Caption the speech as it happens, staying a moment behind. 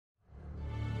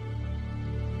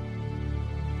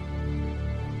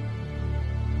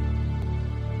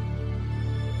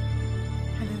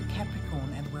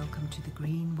to the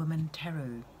Green Woman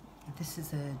Tarot. This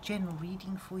is a general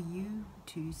reading for you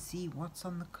to see what's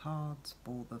on the cards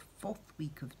for the 4th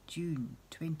week of June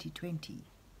 2020.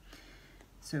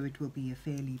 So it will be a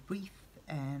fairly brief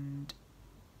and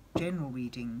general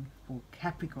reading for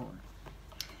Capricorn.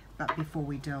 But before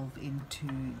we delve into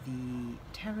the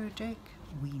tarot deck,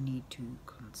 we need to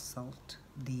consult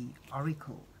the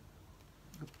oracle.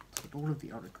 All of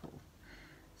the oracle.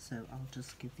 So I'll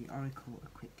just give the oracle a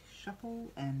quick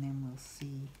shuffle and then we'll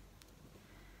see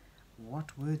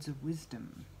what words of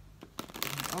wisdom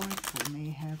the oracle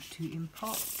may have to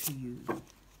impart to you.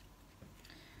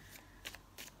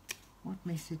 What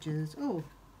messages? Oh,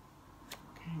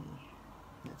 okay.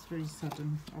 That's very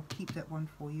sudden. I'll keep that one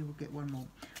for you. We'll get one more.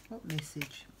 What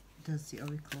message does the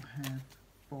oracle have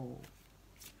for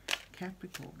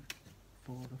Capricorn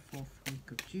for the 4th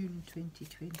week of June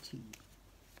 2020?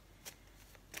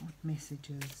 What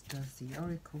messages does the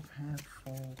oracle have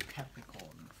for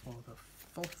Capricorn for the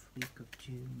 4th week of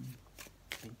June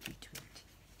 2020?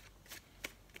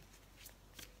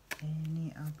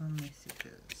 Any other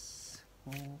messages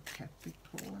for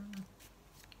Capricorn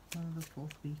for the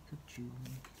 4th week of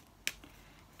June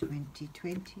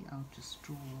 2020? I'll just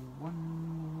draw one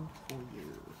more for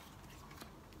you.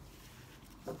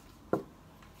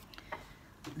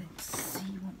 Let's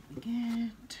see what we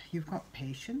get. You've got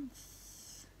patience.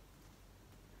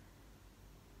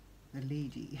 The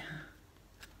lady.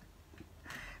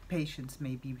 Patience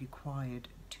may be required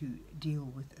to deal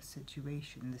with a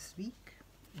situation this week,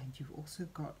 and you've also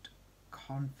got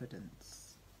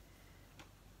confidence.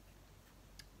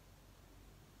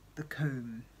 The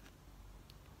comb,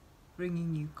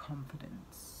 bringing you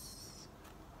confidence.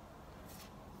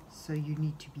 So you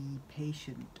need to be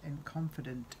patient and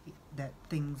confident that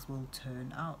things will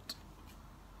turn out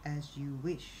as you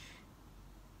wish.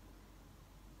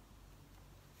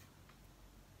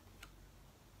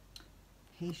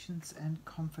 Patience and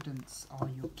confidence are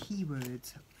your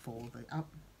keywords for the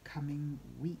upcoming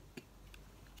week.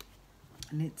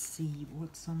 Let's see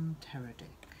what's on the tarot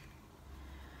deck.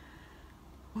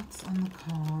 What's on the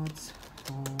cards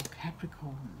for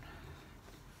Capricorn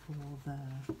for the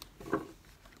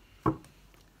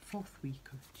 4th week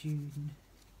of June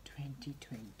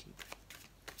 2020?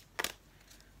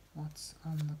 What's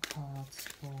on the cards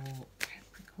for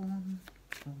Capricorn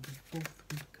for the 4th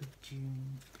week of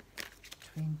June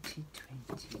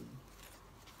 2020?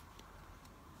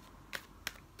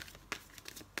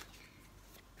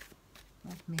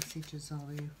 What messages are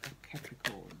there for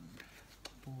Capricorn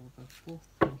for the 4th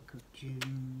week of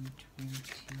June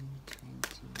 2020?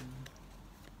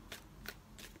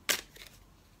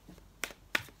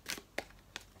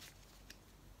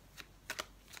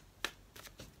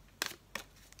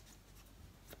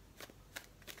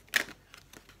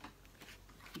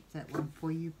 Keep that one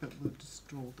for you, but we'll just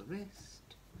draw the rest.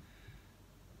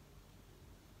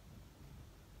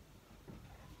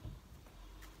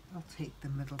 I'll take the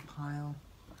middle pile.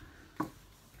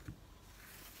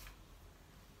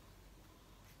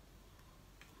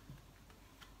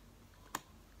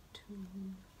 Two,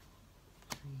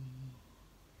 three,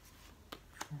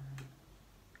 four,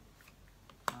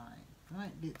 five.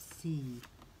 Right, let's see.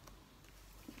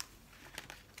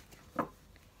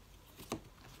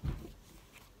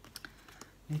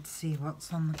 Let's see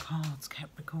what's on the cards,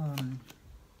 Capricorn.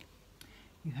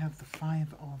 You have the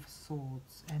 5 of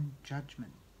Swords and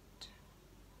Judgment.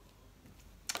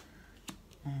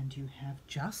 And you have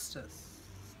Justice.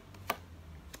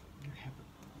 You have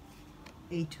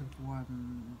 8 of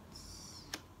Wands,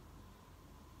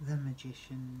 the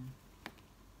Magician,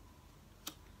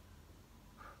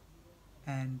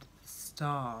 and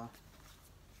Star.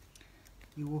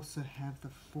 You also have the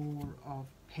 4 of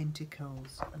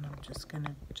Pentacles, and I'm just going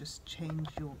to change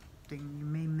your thing. You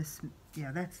may miss,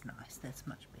 yeah, that's nice. That's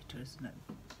much better, isn't it?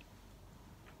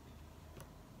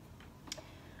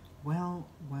 Well.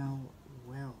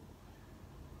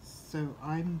 So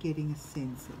I'm getting a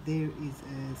sense that there is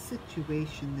a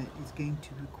situation that is going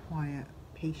to require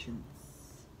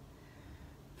patience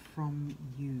from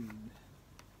you,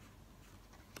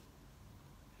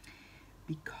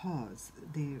 because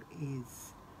there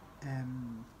is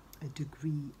a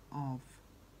degree of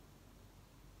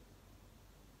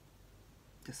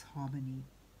disharmony,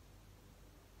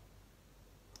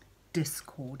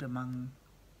 discord among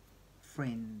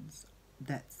friends.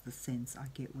 That's the sense I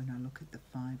get when I look at the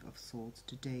 5 of Swords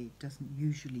today. It doesn't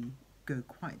usually go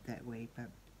quite that way, but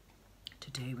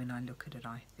today when I look at it,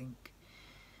 I think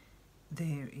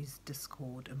there is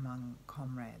discord among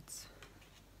comrades.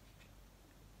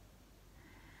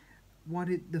 What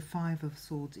the 5 of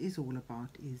Swords is all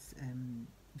about is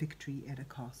victory at a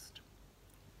cost.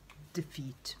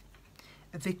 defeat,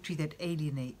 a victory that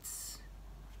alienates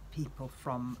people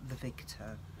from the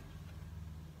victor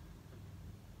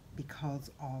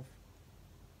because of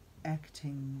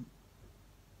acting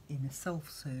in a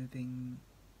self-serving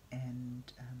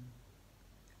and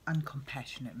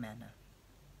uncompassionate manner.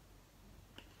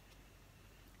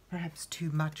 Perhaps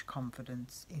too much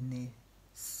confidence in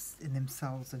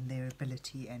themselves and their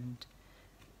ability, and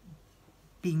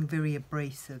being very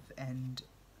abrasive and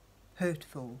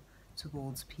hurtful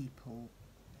towards people,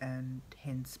 and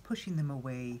hence pushing them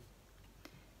away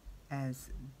as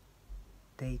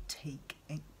they take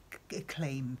a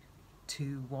claim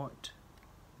to what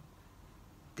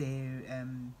their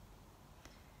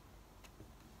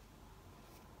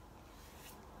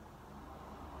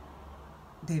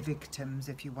victims,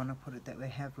 if you want to put it that way,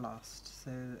 have lost.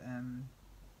 So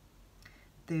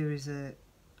there is a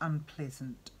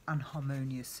unpleasant,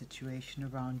 unharmonious situation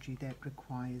around you that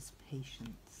requires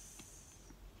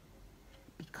patience.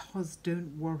 Because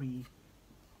don't worry,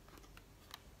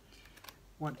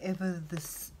 whatever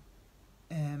this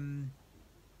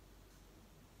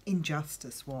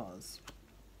injustice was,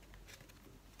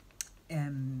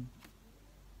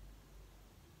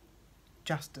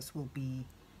 justice will be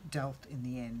dealt in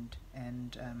the end,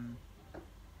 and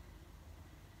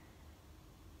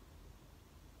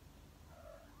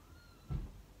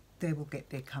they will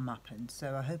get their comeuppance.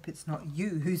 So I hope it's not you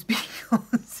who's being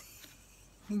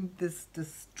causing this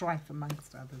strife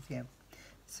amongst others here.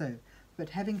 So, but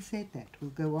having said that,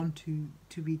 we'll go on to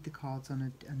read the cards on a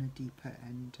deeper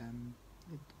and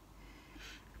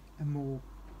a more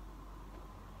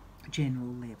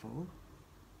general level.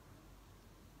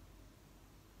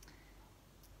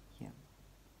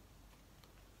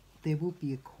 There will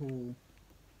be a call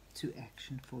to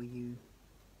action for you.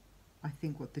 I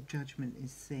think what the Judgment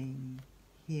is saying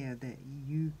here, that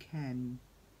you can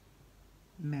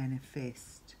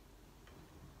manifest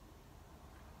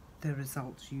the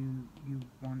results you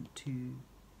want to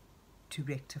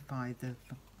rectify the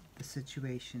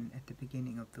situation at the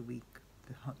beginning of the week,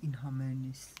 the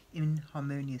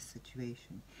inharmonious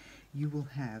situation. You will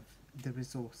have the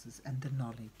resources and the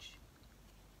knowledge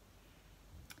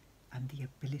and the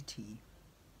ability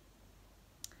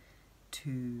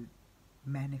to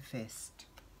manifest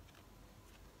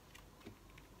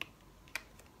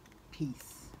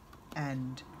peace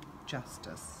and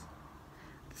justice.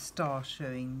 The star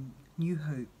showing new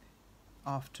hope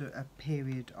after a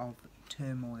period of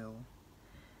turmoil,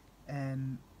 a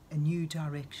new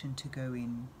direction to go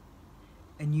in,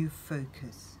 a new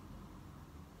focus.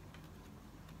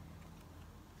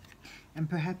 And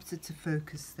perhaps it's a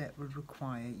focus that will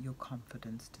require your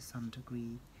confidence to some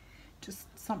degree. Just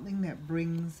something that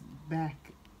brings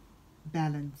back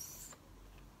balance,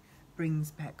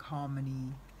 brings back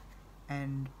harmony,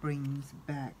 and brings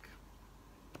back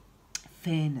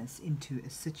fairness into a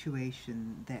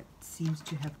situation that seems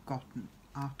to have gotten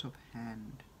out of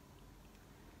hand.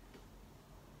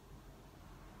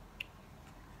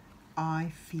 I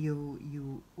feel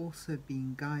you're also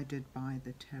being guided by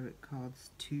the tarot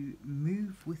cards to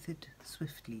move with it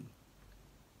swiftly.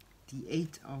 The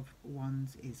Eight of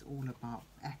Wands is all about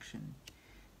action,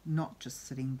 not just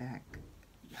sitting back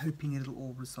hoping it'll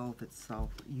all resolve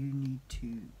itself. You need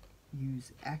to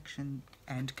use action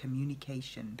and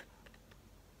communication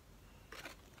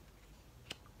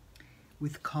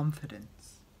with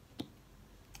confidence,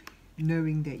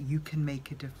 knowing that you can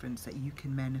make a difference, that you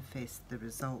can manifest the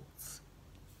results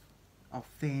of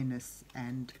fairness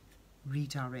and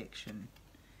redirection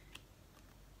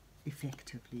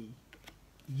effectively.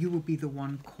 You will be the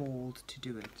one called to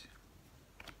do it.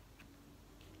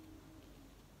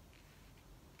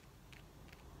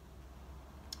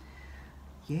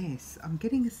 Yes, I'm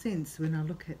getting a sense when I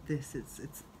look at this,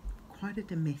 it's quite a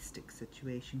domestic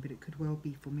situation, but it could well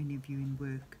be for many of you in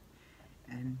work,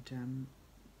 and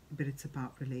but it's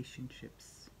about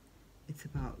relationships. It's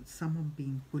about someone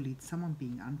being bullied, someone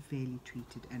being unfairly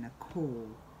treated, and a call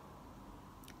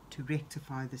to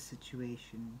rectify the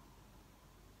situation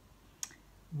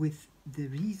with the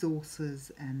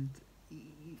resources, and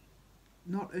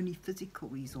not only physical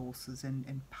resources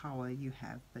and power you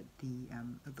have, but the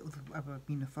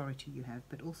authority you have,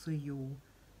 but also your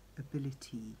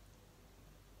ability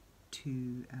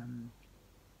to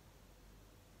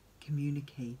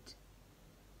communicate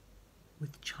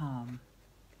with charm,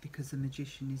 because the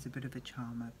magician is a bit of a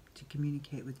charmer, to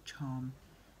communicate with charm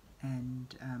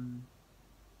and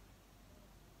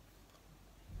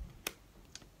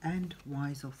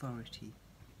wise authority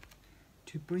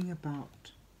to bring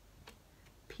about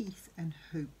peace and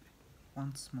hope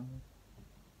once more.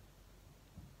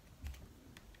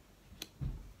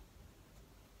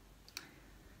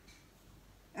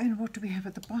 And what do we have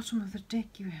at the bottom of the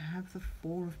deck? You have the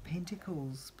Four of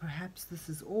Pentacles. Perhaps this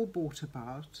is all brought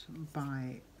about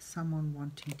by someone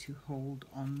wanting to hold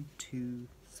on to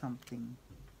something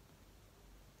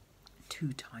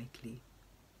too tightly.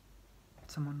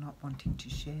 Someone not wanting to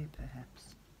share,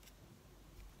 perhaps.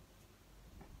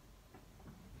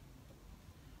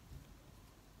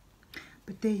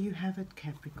 But there you have it,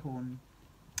 Capricorn.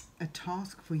 A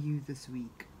task for you this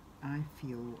week, I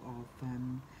feel, of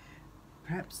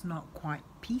perhaps not quite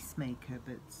peacemaker,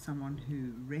 but someone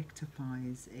who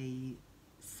rectifies a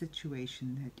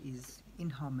situation that is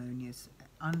inharmonious,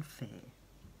 unfair,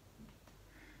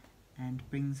 and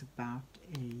brings about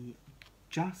a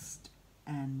just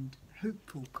and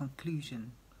hopeful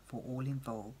conclusion for all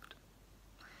involved.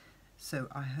 So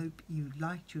I hope you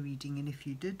liked your reading, and if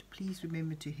you did, please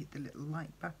remember to hit the little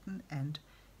like button, and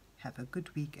have a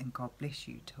good week, and God bless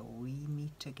you till we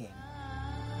meet again.